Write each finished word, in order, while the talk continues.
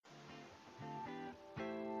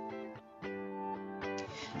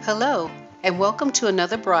Hello, and welcome to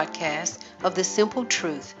another broadcast of The Simple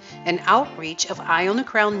Truth, an outreach of Eye on the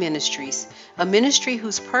Crown Ministries, a ministry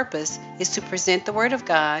whose purpose is to present the Word of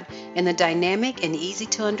God in a dynamic and easy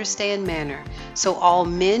to understand manner so all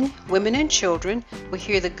men, women, and children will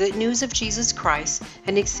hear the good news of Jesus Christ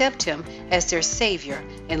and accept Him as their Savior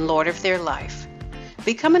and Lord of their life.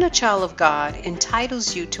 Becoming a child of God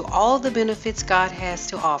entitles you to all the benefits God has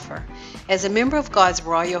to offer. As a member of God's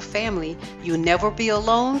royal family, you'll never be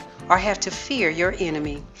alone or have to fear your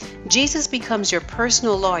enemy. Jesus becomes your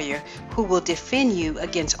personal lawyer who will defend you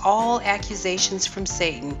against all accusations from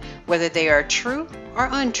Satan, whether they are true or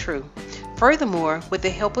untrue. Furthermore, with the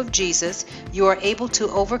help of Jesus, you are able to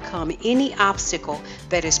overcome any obstacle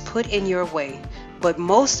that is put in your way. But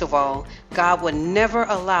most of all, God will never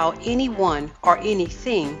allow anyone or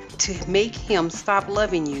anything to make Him stop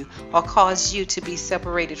loving you or cause you to be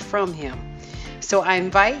separated from Him. So I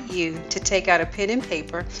invite you to take out a pen and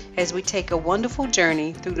paper as we take a wonderful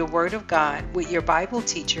journey through the Word of God with your Bible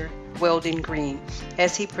teacher, Weldon Green,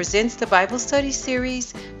 as he presents the Bible study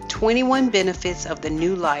series, 21 Benefits of the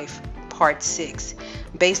New Life, Part 6,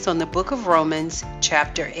 based on the book of Romans,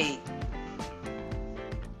 chapter 8.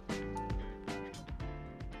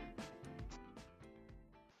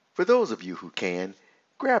 For those of you who can,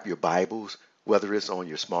 grab your Bibles, whether it's on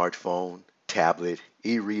your smartphone, tablet,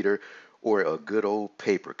 e-reader, or a good old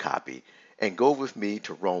paper copy, and go with me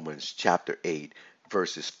to Romans chapter 8,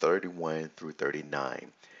 verses 31 through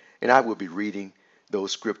 39. And I will be reading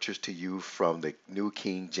those scriptures to you from the New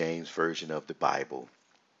King James Version of the Bible.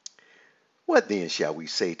 What then shall we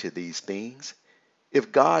say to these things?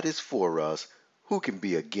 If God is for us, who can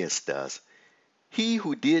be against us? He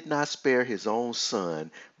who did not spare his own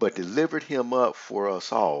son, but delivered him up for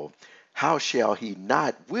us all, how shall he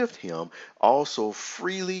not with him also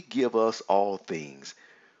freely give us all things?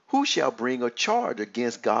 Who shall bring a charge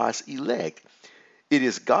against God's elect? It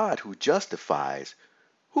is God who justifies.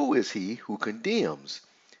 Who is he who condemns?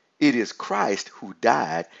 It is Christ who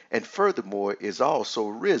died, and furthermore is also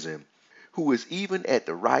risen, who is even at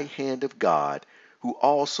the right hand of God, who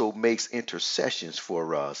also makes intercessions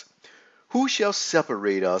for us. Who shall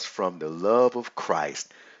separate us from the love of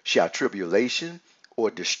Christ? Shall tribulation, or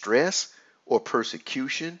distress, or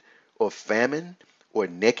persecution, or famine, or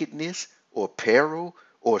nakedness, or peril,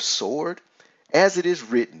 or sword? As it is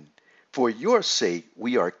written, for your sake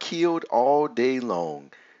we are killed all day long.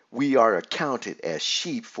 We are accounted as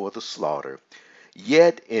sheep for the slaughter.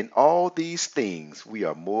 Yet in all these things we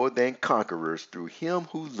are more than conquerors through him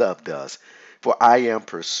who loved us. For I am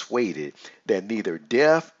persuaded that neither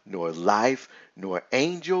death, nor life, nor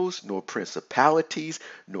angels, nor principalities,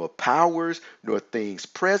 nor powers, nor things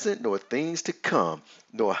present, nor things to come,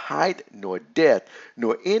 nor height, nor depth,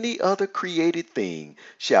 nor any other created thing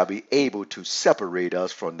shall be able to separate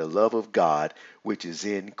us from the love of God which is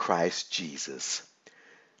in Christ Jesus.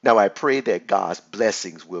 Now I pray that God's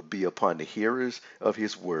blessings will be upon the hearers of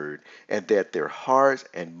his word, and that their hearts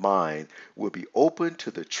and minds will be open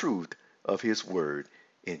to the truth of his word.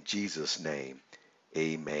 In Jesus' name,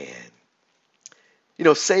 amen.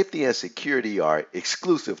 Safety and security are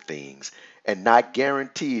exclusive things and not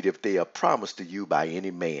guaranteed if they are promised to you by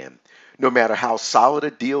any man. No matter how solid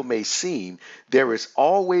a deal may seem, there is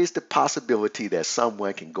always the possibility that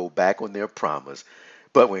someone can go back on their promise.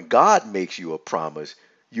 But when God makes you a promise,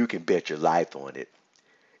 you can bet your life on it.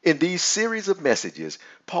 In these series of messages,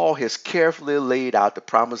 Paul has carefully laid out the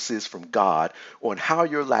promises from God on how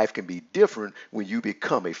your life can be different when you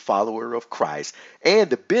become a follower of Christ and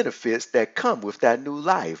the benefits that come with that new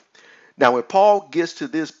life. Now, when Paul gets to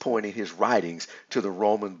this point in his writings to the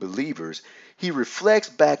Roman believers, he reflects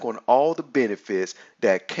back on all the benefits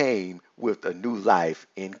that came with a new life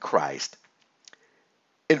in Christ.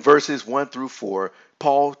 In verses 1 through 4,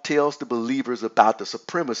 Paul tells the believers about the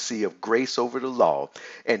supremacy of grace over the law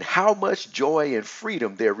and how much joy and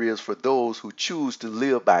freedom there is for those who choose to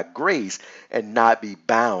live by grace and not be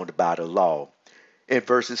bound by the law. In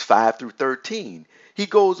verses 5 through 13, he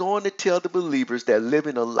goes on to tell the believers that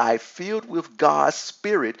living a life filled with God's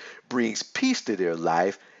Spirit brings peace to their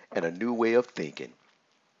life and a new way of thinking.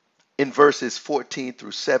 In verses 14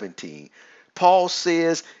 through 17, Paul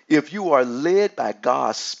says, if you are led by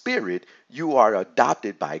God's Spirit, you are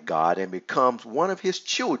adopted by God and becomes one of his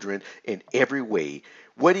children in every way.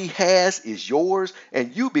 What he has is yours,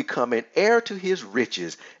 and you become an heir to his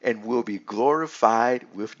riches and will be glorified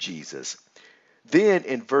with Jesus. Then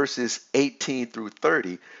in verses 18 through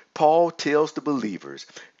 30, Paul tells the believers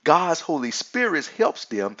God's Holy Spirit helps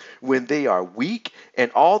them when they are weak,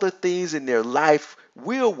 and all the things in their life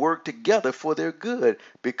will work together for their good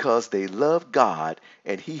because they love God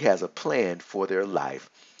and He has a plan for their life.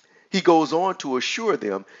 He goes on to assure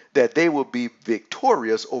them that they will be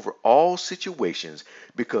victorious over all situations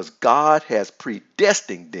because God has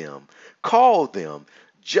predestined them, called them,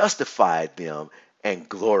 justified them, and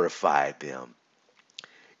glorified them.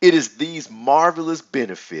 It is these marvelous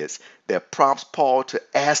benefits that prompts Paul to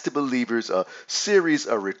ask the believers a series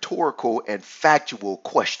of rhetorical and factual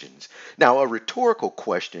questions. Now, a rhetorical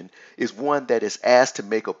question is one that is asked to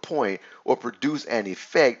make a point or produce an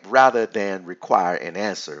effect rather than require an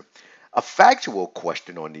answer. A factual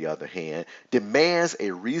question, on the other hand, demands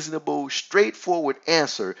a reasonable, straightforward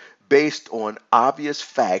answer based on obvious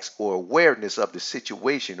facts or awareness of the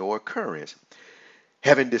situation or occurrence.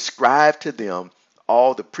 Having described to them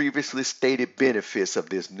all the previously stated benefits of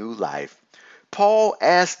this new life, Paul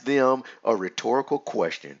asked them a rhetorical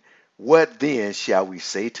question. What then shall we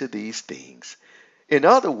say to these things? In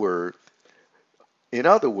other words, in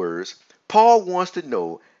other words, Paul wants to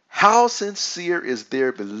know how sincere is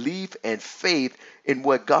their belief and faith in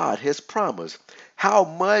what God has promised? How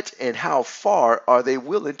much and how far are they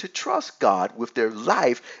willing to trust God with their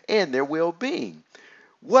life and their well-being?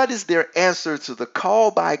 What is their answer to the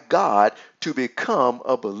call by God to become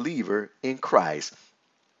a believer in Christ?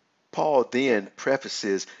 Paul then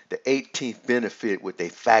prefaces the 18th benefit with a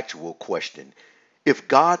factual question. If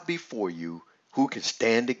God be for you, who can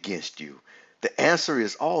stand against you? The answer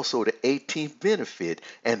is also the 18th benefit,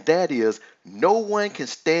 and that is no one can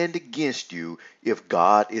stand against you if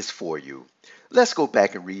God is for you. Let's go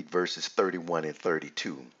back and read verses 31 and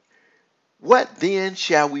 32. What then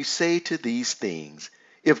shall we say to these things?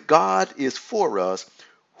 If God is for us,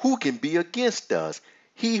 who can be against us?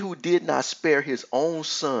 He who did not spare his own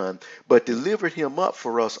son, but delivered him up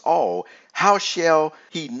for us all, how shall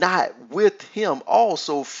he not with him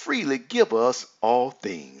also freely give us all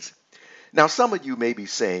things? Now, some of you may be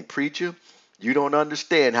saying, Preacher, you don't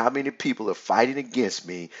understand how many people are fighting against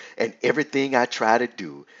me and everything I try to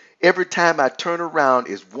do. Every time I turn around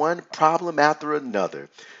is one problem after another.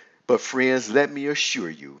 But friends, let me assure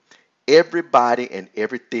you, everybody and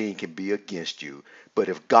everything can be against you. But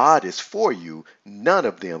if God is for you, none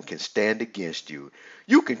of them can stand against you.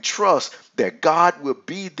 You can trust that God will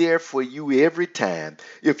be there for you every time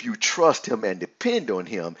if you trust Him and depend on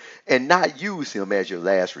Him and not use Him as your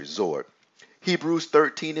last resort. Hebrews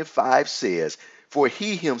 13 and 5 says, For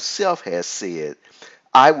He Himself has said,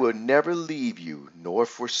 I will never leave you nor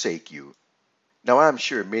forsake you. Now, I'm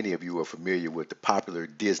sure many of you are familiar with the popular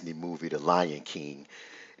Disney movie, The Lion King.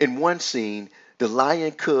 In one scene, the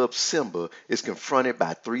lion cub Simba is confronted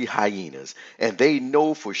by three hyenas, and they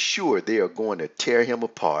know for sure they are going to tear him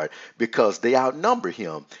apart because they outnumber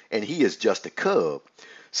him, and he is just a cub.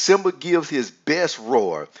 Simba gives his best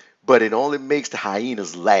roar, but it only makes the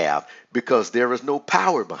hyenas laugh because there is no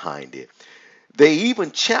power behind it. They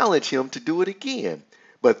even challenge him to do it again.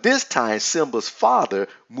 But this time, Simba's father,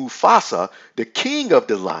 Mufasa, the king of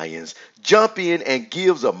the lions, jumps in and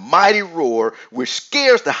gives a mighty roar which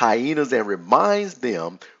scares the hyenas and reminds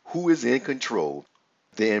them who is in control.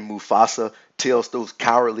 Then Mufasa tells those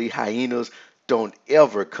cowardly hyenas, don't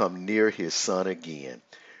ever come near his son again.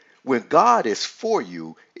 When God is for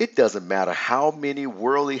you, it doesn't matter how many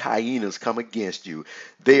worldly hyenas come against you.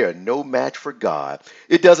 They are no match for God.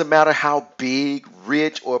 It doesn't matter how big,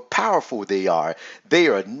 rich, or powerful they are. They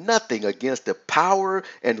are nothing against the power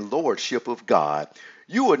and lordship of God.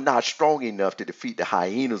 You are not strong enough to defeat the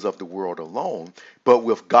hyenas of the world alone, but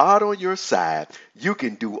with God on your side, you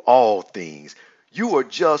can do all things. You are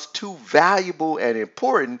just too valuable and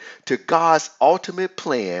important to God's ultimate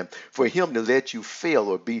plan for Him to let you fail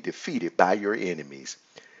or be defeated by your enemies.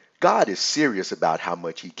 God is serious about how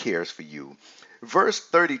much He cares for you. Verse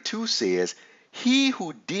 32 says, He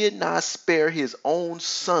who did not spare His own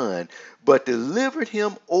Son, but delivered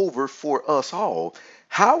Him over for us all,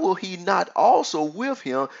 how will He not also with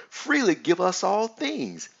Him freely give us all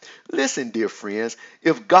things? Listen, dear friends,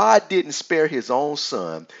 if God didn't spare His own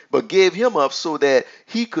Son, but gave Him up so that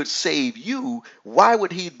He could save you, why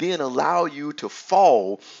would He then allow you to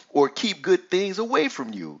fall or keep good things away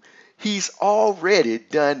from you? He's already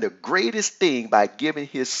done the greatest thing by giving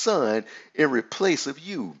His Son in replace of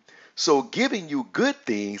you. So giving you good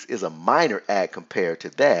things is a minor act compared to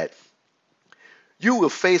that. You will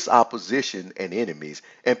face opposition and enemies,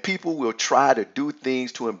 and people will try to do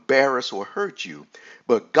things to embarrass or hurt you.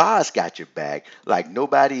 But God's got your back like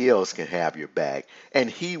nobody else can have your back, and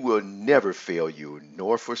He will never fail you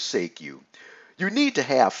nor forsake you. You need to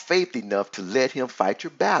have faith enough to let him fight your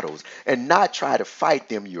battles and not try to fight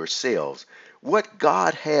them yourselves. What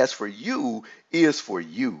God has for you is for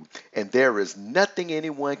you, and there is nothing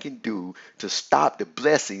anyone can do to stop the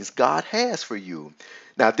blessings God has for you.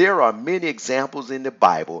 Now, there are many examples in the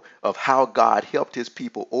Bible of how God helped his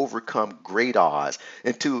people overcome great odds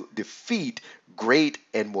and to defeat great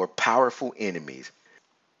and more powerful enemies.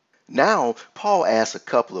 Now, Paul asks a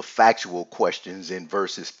couple of factual questions in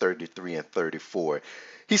verses 33 and 34.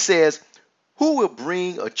 He says, who will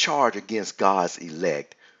bring a charge against God's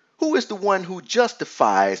elect? Who is the one who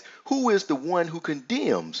justifies? Who is the one who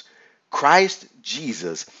condemns? Christ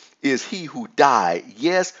Jesus is he who died,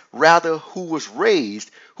 yes, rather who was raised,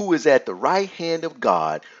 who is at the right hand of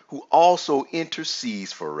God, who also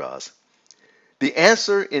intercedes for us. The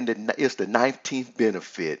answer is the 19th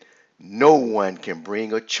benefit. No one can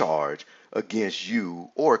bring a charge against you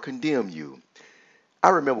or condemn you. I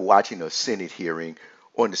remember watching a Senate hearing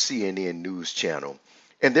on the CNN News channel,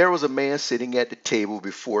 and there was a man sitting at the table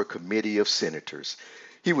before a committee of senators.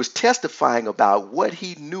 He was testifying about what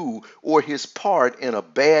he knew or his part in a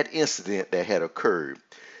bad incident that had occurred.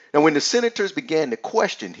 Now, when the senators began to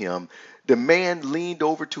question him, the man leaned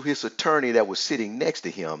over to his attorney that was sitting next to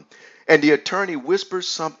him, and the attorney whispered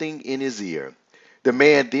something in his ear. The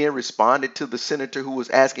man then responded to the senator who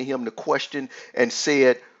was asking him the question and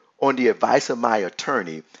said, on the advice of my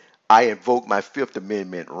attorney, I invoke my Fifth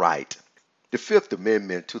Amendment right. The Fifth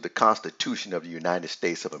Amendment to the Constitution of the United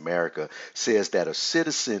States of America says that a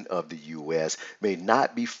citizen of the U.S. may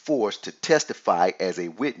not be forced to testify as a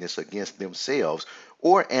witness against themselves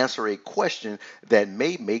or answer a question that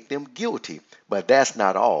may make them guilty. But that's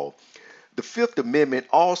not all. The Fifth Amendment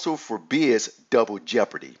also forbids double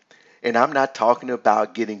jeopardy. And I'm not talking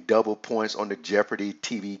about getting double points on the Jeopardy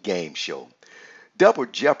TV game show. Double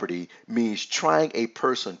jeopardy means trying a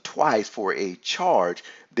person twice for a charge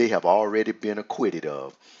they have already been acquitted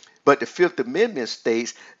of. But the Fifth Amendment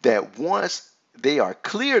states that once they are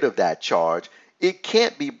cleared of that charge, it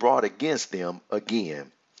can't be brought against them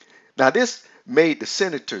again. Now, this made the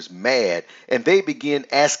senators mad, and they began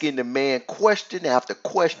asking the man question after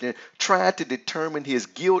question, trying to determine his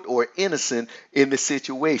guilt or innocence in the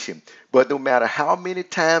situation. But no matter how many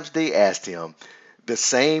times they asked him the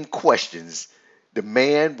same questions, the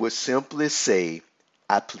man would simply say,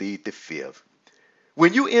 I plead the fifth.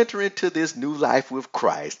 When you enter into this new life with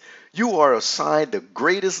Christ, you are assigned the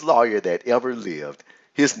greatest lawyer that ever lived.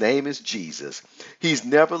 His name is Jesus. He's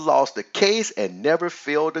never lost a case and never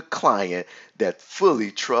failed a client that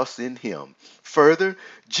fully trusts in him. Further,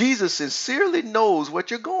 Jesus sincerely knows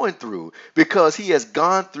what you're going through because he has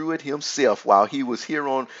gone through it himself while he was here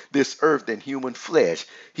on this earth in human flesh.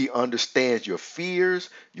 He understands your fears,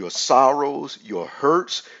 your sorrows, your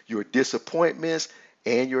hurts, your disappointments,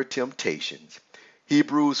 and your temptations.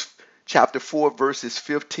 Hebrews chapter 4 verses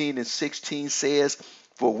 15 and 16 says,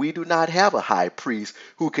 for we do not have a high priest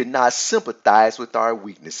who cannot sympathize with our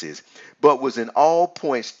weaknesses, but was in all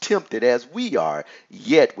points tempted as we are,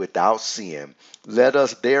 yet without sin. Let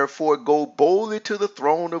us therefore go boldly to the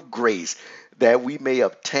throne of grace, that we may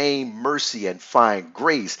obtain mercy and find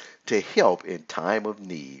grace to help in time of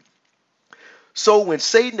need. So when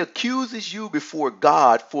Satan accuses you before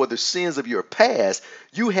God for the sins of your past,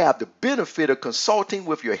 you have the benefit of consulting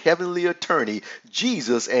with your heavenly attorney,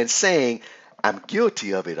 Jesus, and saying, I'm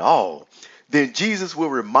guilty of it all. Then Jesus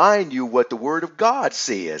will remind you what the Word of God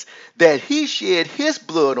says, that he shed his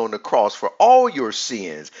blood on the cross for all your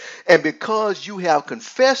sins. And because you have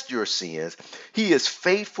confessed your sins, he is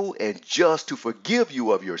faithful and just to forgive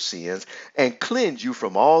you of your sins and cleanse you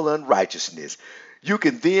from all unrighteousness. You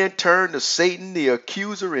can then turn to Satan, the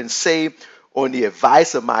accuser, and say, on the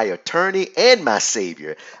advice of my attorney and my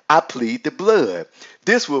Savior, I plead the blood.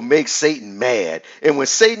 This will make Satan mad. And when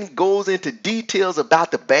Satan goes into details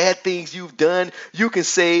about the bad things you've done, you can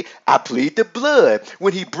say, I plead the blood.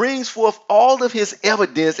 When he brings forth all of his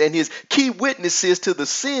evidence and his key witnesses to the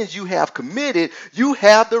sins you have committed, you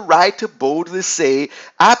have the right to boldly say,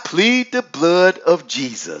 I plead the blood of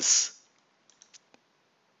Jesus.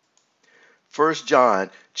 1 John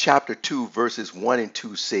chapter 2 verses 1 and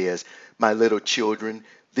 2 says, my little children,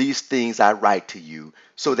 these things I write to you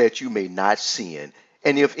so that you may not sin.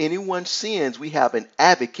 And if anyone sins, we have an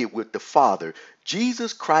advocate with the Father,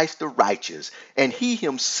 Jesus Christ the righteous. And he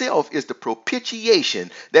himself is the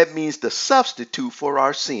propitiation, that means the substitute for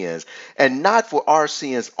our sins. And not for our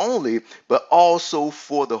sins only, but also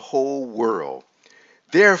for the whole world.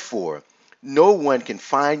 Therefore, No one can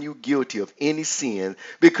find you guilty of any sin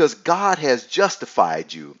because God has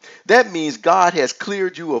justified you. That means God has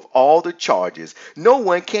cleared you of all the charges. No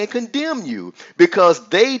one can condemn you because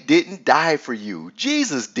they didn't die for you.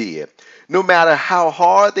 Jesus did. No matter how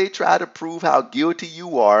hard they try to prove how guilty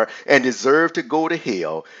you are and deserve to go to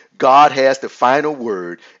hell, God has the final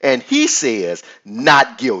word, and He says,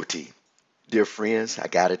 not guilty. Dear friends, I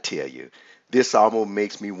gotta tell you, this almost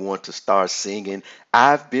makes me want to start singing,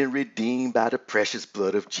 I've been redeemed by the precious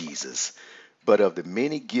blood of Jesus. But of the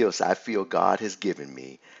many gifts I feel God has given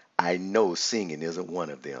me, I know singing isn't one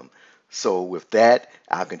of them. So with that,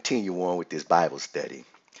 I'll continue on with this Bible study.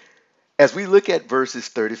 As we look at verses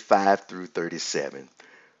 35 through 37,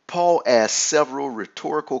 Paul asks several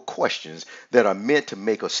rhetorical questions that are meant to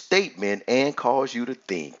make a statement and cause you to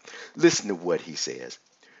think. Listen to what he says.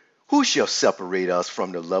 Who shall separate us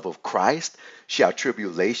from the love of Christ? Shall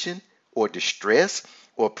tribulation or distress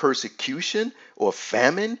or persecution or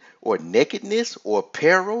famine or nakedness or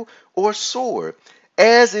peril or sword?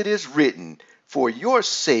 As it is written, for your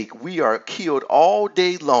sake we are killed all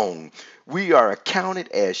day long. We are accounted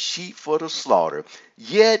as sheep for the slaughter.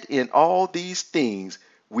 Yet in all these things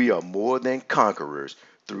we are more than conquerors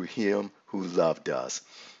through him who loved us.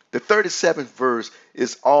 The 37th verse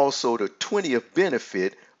is also the 20th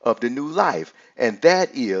benefit of the new life, and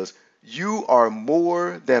that is you are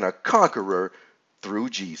more than a conqueror through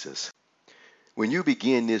Jesus. When you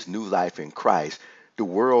begin this new life in Christ, the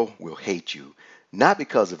world will hate you, not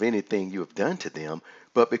because of anything you have done to them,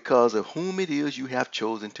 but because of whom it is you have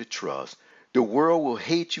chosen to trust. The world will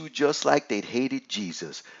hate you just like they hated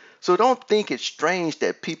Jesus. So don't think it's strange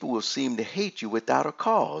that people will seem to hate you without a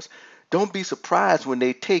cause. Don't be surprised when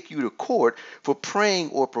they take you to court for praying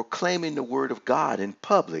or proclaiming the word of God in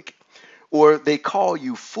public. Or they call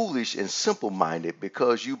you foolish and simple minded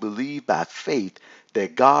because you believe by faith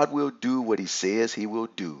that God will do what he says he will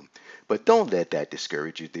do. But don't let that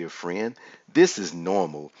discourage you, dear friend. This is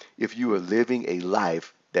normal if you are living a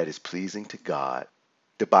life that is pleasing to God.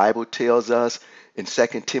 The Bible tells us in 2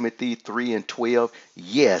 Timothy 3 and 12,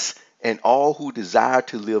 yes, and all who desire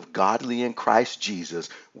to live godly in Christ Jesus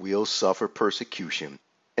will suffer persecution.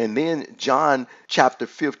 And then John chapter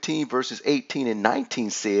 15, verses 18 and 19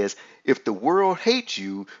 says, if the world hates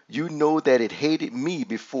you, you know that it hated me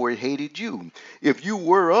before it hated you. If you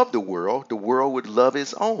were of the world would love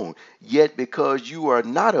its own. Yet because you are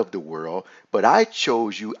not of the world, but I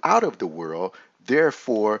chose you out of the world,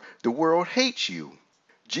 therefore the world hates you.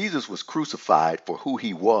 Jesus was crucified for who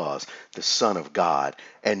he was, the Son of God,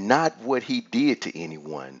 and not what he did to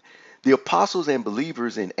anyone. The apostles and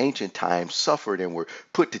believers in ancient times suffered and were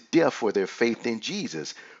put to death for their faith in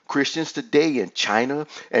Jesus. Christians today in China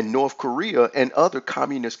and North Korea and other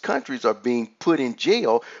communist countries are being put in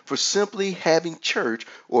jail for simply having church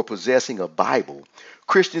or possessing a Bible.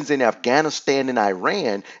 Christians in Afghanistan and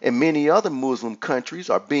Iran and many other Muslim countries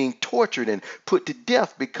are being tortured and put to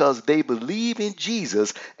death because they believe in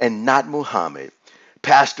Jesus and not Muhammad.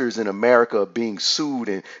 Pastors in America are being sued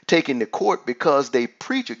and taken to court because they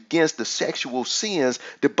preach against the sexual sins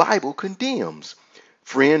the Bible condemns.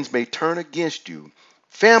 Friends may turn against you.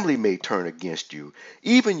 Family may turn against you.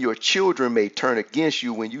 Even your children may turn against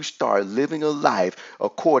you when you start living a life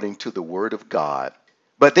according to the Word of God.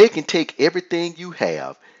 But they can take everything you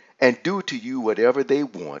have and do to you whatever they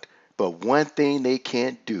want. But one thing they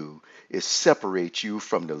can't do is separate you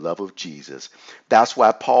from the love of Jesus. That's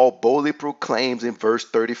why Paul boldly proclaims in verse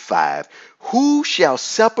 35, who shall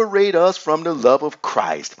separate us from the love of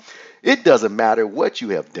Christ? It doesn't matter what you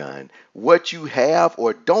have done, what you have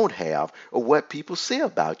or don't have, or what people say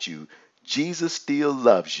about you. Jesus still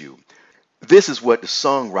loves you. This is what the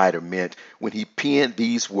songwriter meant when he penned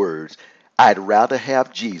these words. I'd rather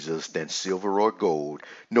have Jesus than silver or gold,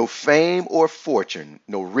 no fame or fortune,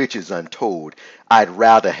 no riches untold. I'd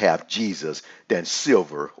rather have Jesus than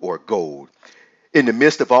silver or gold. In the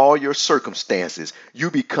midst of all your circumstances, you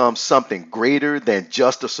become something greater than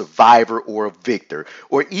just a survivor or a victor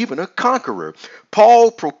or even a conqueror.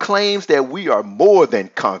 Paul proclaims that we are more than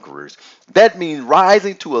conquerors. That means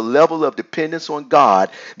rising to a level of dependence on God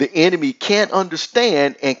the enemy can't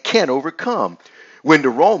understand and can't overcome. When the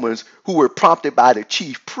Romans, who were prompted by the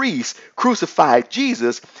chief priests, crucified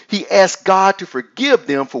Jesus, he asked God to forgive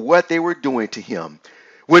them for what they were doing to him.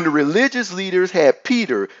 When the religious leaders had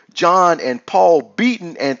Peter, John, and Paul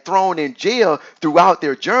beaten and thrown in jail throughout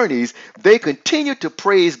their journeys, they continued to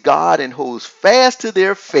praise God and hold fast to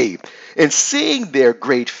their faith. And seeing their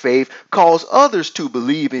great faith caused others to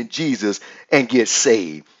believe in Jesus and get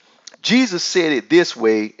saved. Jesus said it this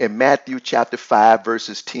way in Matthew chapter 5,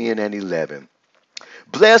 verses 10 and 11.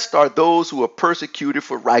 Blessed are those who are persecuted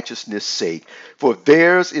for righteousness' sake, for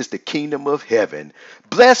theirs is the kingdom of heaven.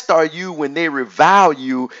 Blessed are you when they revile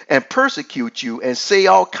you and persecute you and say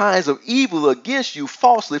all kinds of evil against you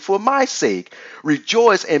falsely for my sake.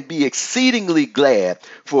 Rejoice and be exceedingly glad,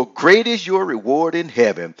 for great is your reward in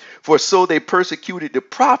heaven. For so they persecuted the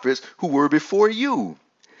prophets who were before you.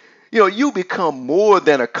 You become more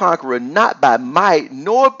than a conqueror, not by might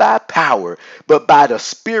nor by power, but by the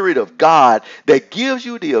Spirit of God that gives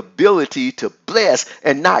you the ability to bless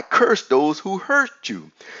and not curse those who hurt you,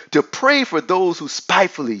 to pray for those who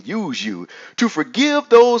spitefully use you, to forgive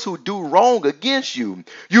those who do wrong against you.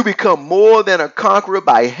 You become more than a conqueror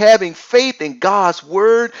by having faith in God's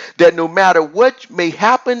word that no matter what may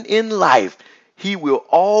happen in life, He will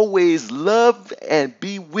always love and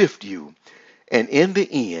be with you. And in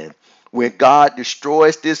the end, when God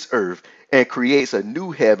destroys this earth and creates a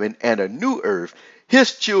new heaven and a new earth,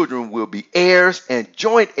 His children will be heirs and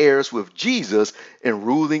joint heirs with Jesus in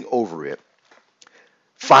ruling over it.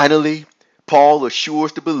 Finally, Paul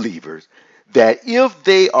assures the believers that if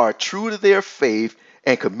they are true to their faith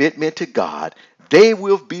and commitment to God, they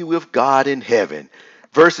will be with God in heaven.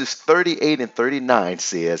 Verses 38 and 39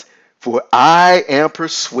 says, "For I am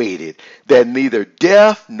persuaded that neither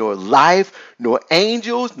death, nor life, nor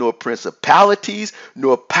angels, nor principalities,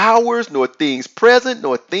 nor powers, nor things present,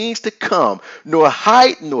 nor things to come, nor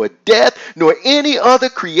height, nor depth, nor any other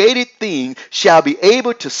created thing shall be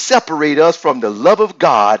able to separate us from the love of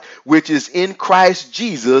God, which is in Christ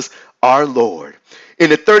Jesus our Lord." In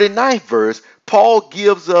the 39th verse, Paul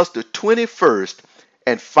gives us the 21st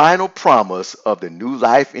and final promise of the new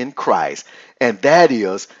life in Christ, and that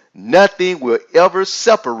is, nothing will ever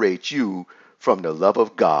separate you from the love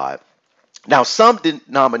of God. Now, some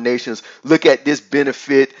denominations look at this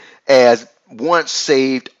benefit as once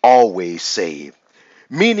saved, always saved,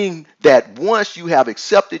 meaning that once you have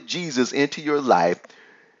accepted Jesus into your life,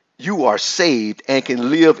 you are saved and can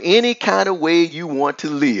live any kind of way you want to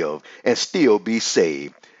live and still be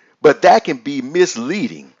saved. But that can be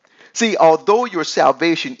misleading. See, although your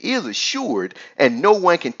salvation is assured and no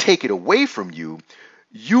one can take it away from you,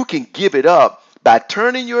 you can give it up by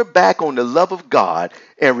turning your back on the love of God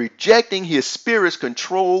and rejecting His Spirit's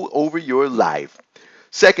control over your life.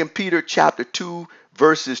 2 Peter chapter 2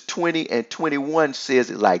 verses 20 and 21 says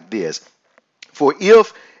it like this: "For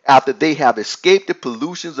if after they have escaped the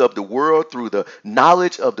pollutions of the world through the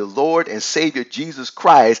knowledge of the Lord and Savior Jesus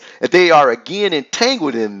Christ, they are again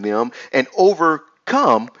entangled in them and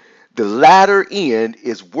overcome, the latter end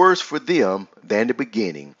is worse for them than the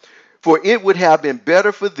beginning. For it would have been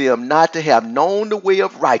better for them not to have known the way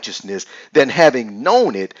of righteousness than having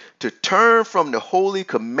known it to turn from the holy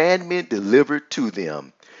commandment delivered to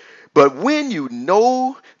them. But when you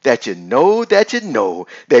know that you know that you know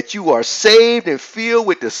that you are saved and filled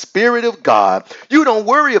with the Spirit of God, you don't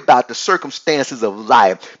worry about the circumstances of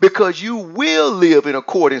life because you will live in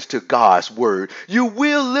accordance to God's word. You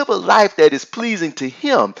will live a life that is pleasing to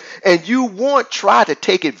Him, and you won't try to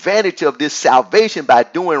take advantage of this salvation by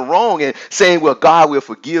doing wrong and saying, well, God will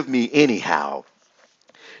forgive me anyhow.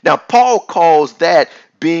 Now, Paul calls that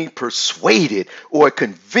being persuaded or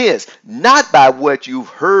convinced, not by what you've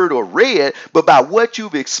heard or read, but by what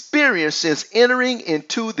you've experienced since entering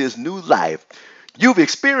into this new life. You've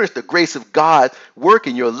experienced the grace of God work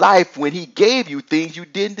in your life when He gave you things you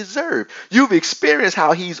didn't deserve. You've experienced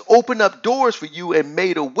how He's opened up doors for you and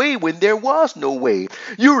made a way when there was no way.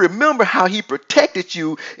 You remember how He protected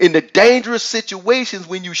you in the dangerous situations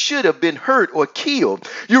when you should have been hurt or killed.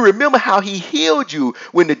 You remember how He healed you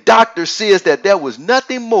when the doctor says that there was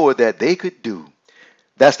nothing more that they could do.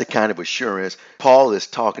 That's the kind of assurance Paul is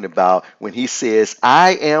talking about when he says,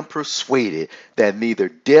 I am persuaded that neither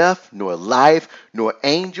death, nor life, nor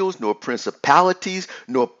angels, nor principalities,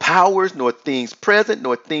 nor powers, nor things present,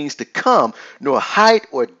 nor things to come, nor height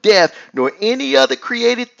or depth, nor any other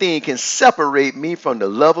created thing can separate me from the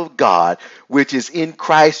love of God, which is in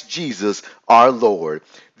Christ Jesus our Lord.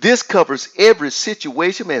 This covers every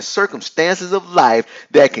situation and circumstances of life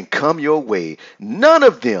that can come your way. None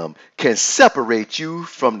of them can separate you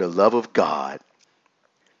from the love of God.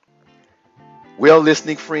 Well,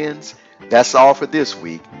 listening friends, that's all for this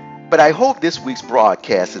week. But I hope this week's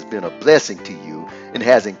broadcast has been a blessing to you and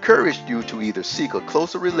has encouraged you to either seek a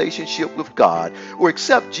closer relationship with God or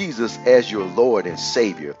accept Jesus as your Lord and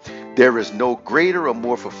Savior. There is no greater or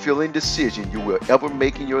more fulfilling decision you will ever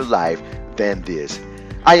make in your life than this.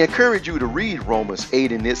 I encourage you to read Romans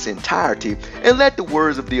 8 in its entirety and let the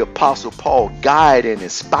words of the Apostle Paul guide and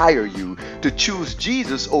inspire you to choose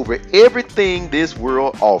Jesus over everything this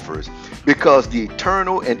world offers, because the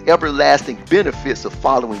eternal and everlasting benefits of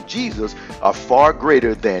following Jesus are far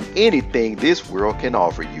greater than anything this world can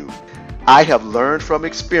offer you. I have learned from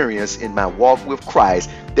experience in my walk with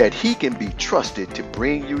Christ that He can be trusted to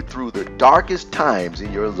bring you through the darkest times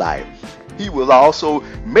in your life. He will also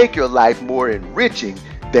make your life more enriching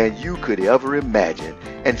than you could ever imagine,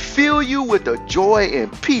 and fill you with a joy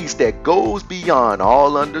and peace that goes beyond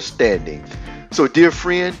all understanding. So, dear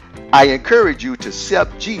friend, I encourage you to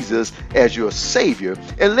accept Jesus as your Savior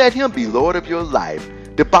and let Him be Lord of your life.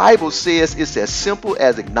 The Bible says it's as simple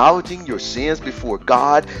as acknowledging your sins before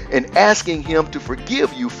God and asking Him to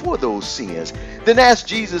forgive you for those sins. Then ask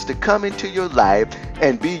Jesus to come into your life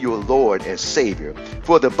and be your Lord and Savior.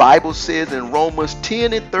 For the Bible says in Romans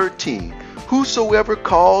 10 and 13, "Whosoever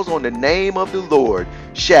calls on the name of the Lord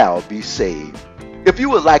shall be saved." If you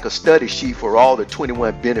would like a study sheet for all the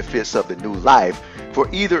 21 benefits of the new life, for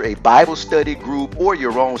either a Bible study group or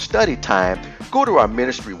your own study time, go to our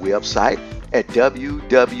ministry website at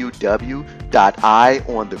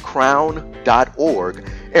www.ionthecrown.org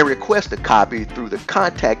and request a copy through the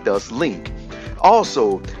Contact Us link.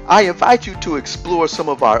 Also, I invite you to explore some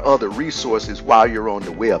of our other resources while you're on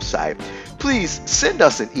the website. Please send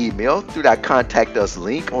us an email through that Contact Us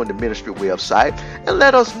link on the ministry website and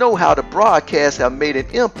let us know how the broadcasts have made an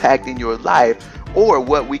impact in your life or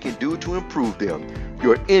what we can do to improve them.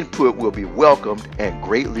 Your input will be welcomed and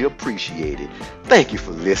greatly appreciated. Thank you for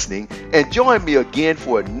listening, and join me again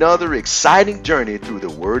for another exciting journey through the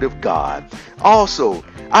Word of God. Also,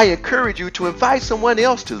 I encourage you to invite someone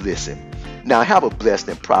else to listen. Now have a blessed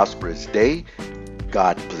and prosperous day.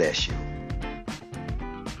 God bless you.